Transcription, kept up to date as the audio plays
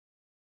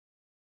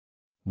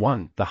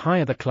1. The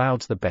higher the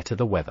clouds the better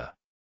the weather.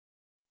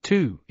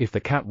 2. If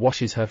the cat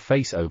washes her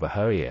face over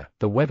her ear,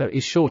 the weather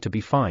is sure to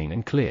be fine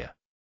and clear.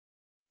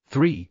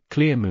 3.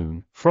 Clear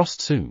moon,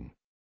 frost soon.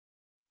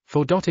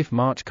 4. If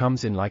March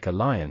comes in like a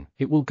lion,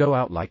 it will go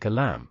out like a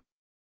lamb.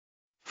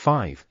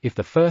 5. If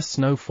the first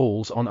snow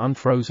falls on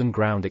unfrozen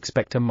ground,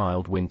 expect a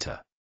mild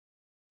winter.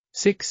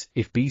 6.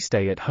 If bees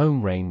stay at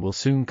home, rain will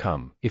soon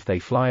come, if they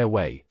fly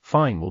away,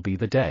 fine will be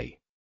the day.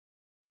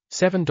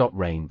 7.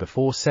 Rain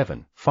before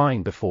 7,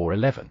 fine before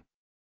 11.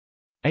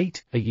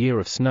 8. A year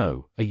of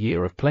snow, a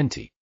year of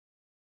plenty.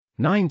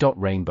 9.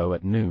 Rainbow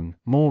at noon,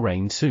 more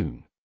rain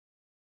soon.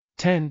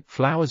 10.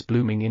 Flowers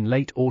blooming in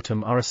late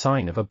autumn are a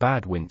sign of a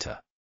bad winter.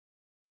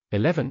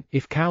 11.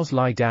 If cows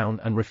lie down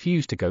and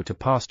refuse to go to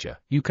pasture,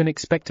 you can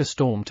expect a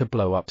storm to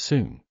blow up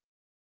soon.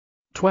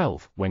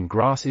 12. When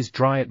grass is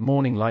dry at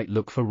morning light,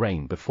 look for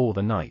rain before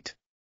the night.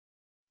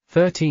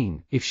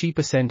 13. If sheep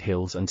ascend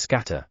hills and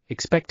scatter,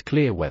 expect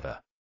clear weather.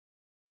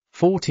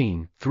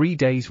 14. 3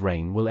 days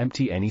rain will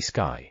empty any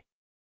sky.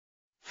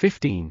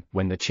 15.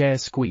 When the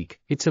chairs squeak,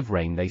 it's of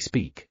rain they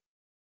speak.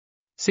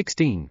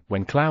 16.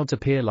 When clouds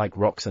appear like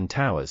rocks and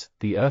towers,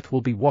 the earth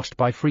will be washed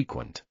by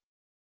frequent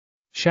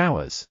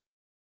showers.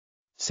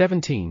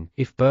 17.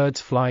 If birds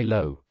fly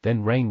low,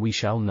 then rain we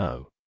shall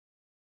know.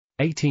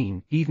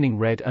 18. Evening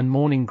red and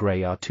morning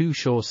grey are 2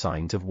 sure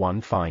signs of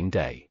one fine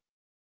day.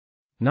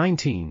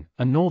 19.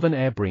 A northern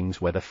air brings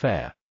weather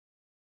fair.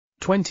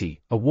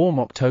 20. A warm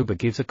October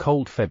gives a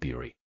cold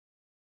February.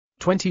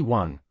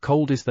 21.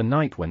 Cold is the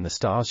night when the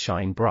stars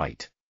shine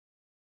bright.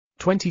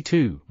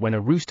 22. When a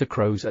rooster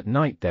crows at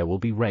night, there will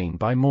be rain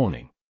by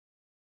morning.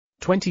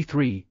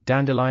 23.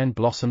 Dandelion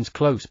blossoms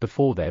close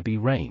before there be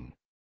rain.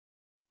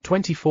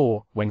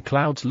 24. When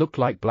clouds look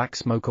like black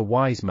smoke, a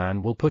wise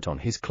man will put on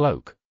his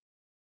cloak.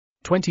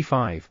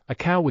 25. A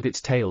cow with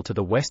its tail to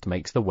the west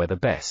makes the weather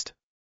best.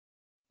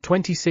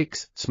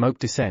 26. Smoke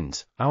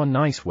descends, our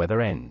nice weather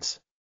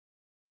ends.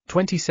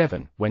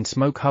 27. When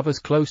smoke hovers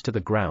close to the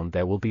ground,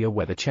 there will be a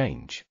weather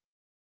change.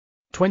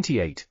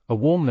 28. A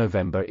warm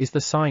November is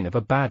the sign of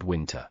a bad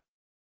winter.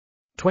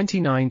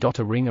 29.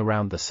 A ring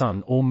around the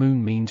sun or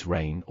moon means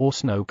rain or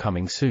snow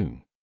coming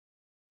soon.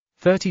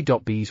 30.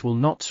 Bees will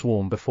not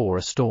swarm before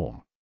a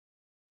storm.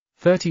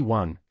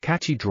 31.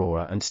 Catchy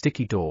drawer and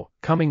sticky door,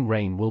 coming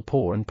rain will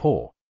pour and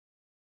pour.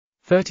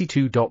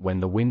 32. When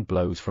the wind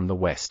blows from the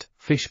west,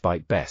 fish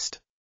bite best.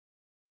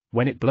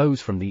 When it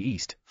blows from the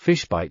east,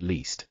 fish bite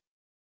least.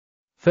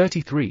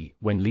 33.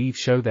 When leaves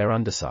show their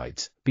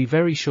undersides, be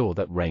very sure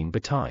that rain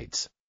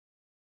betides.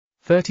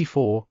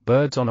 34.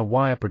 Birds on a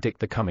wire predict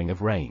the coming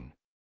of rain.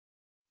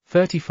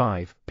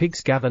 35.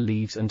 Pigs gather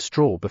leaves and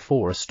straw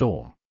before a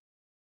storm.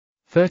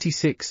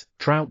 36.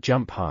 Trout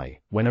jump high,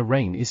 when a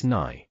rain is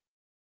nigh.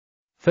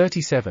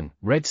 37.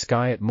 Red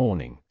sky at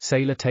morning,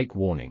 sailor take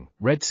warning,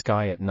 red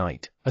sky at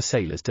night, a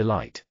sailor's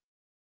delight.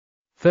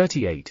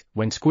 38.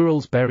 When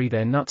squirrels bury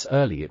their nuts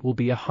early, it will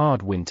be a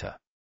hard winter.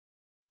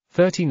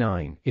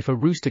 39. If a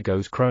rooster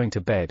goes crowing to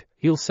bed,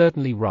 he'll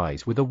certainly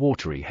rise with a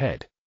watery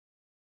head.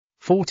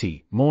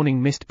 40.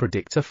 Morning mist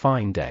predicts a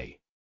fine day.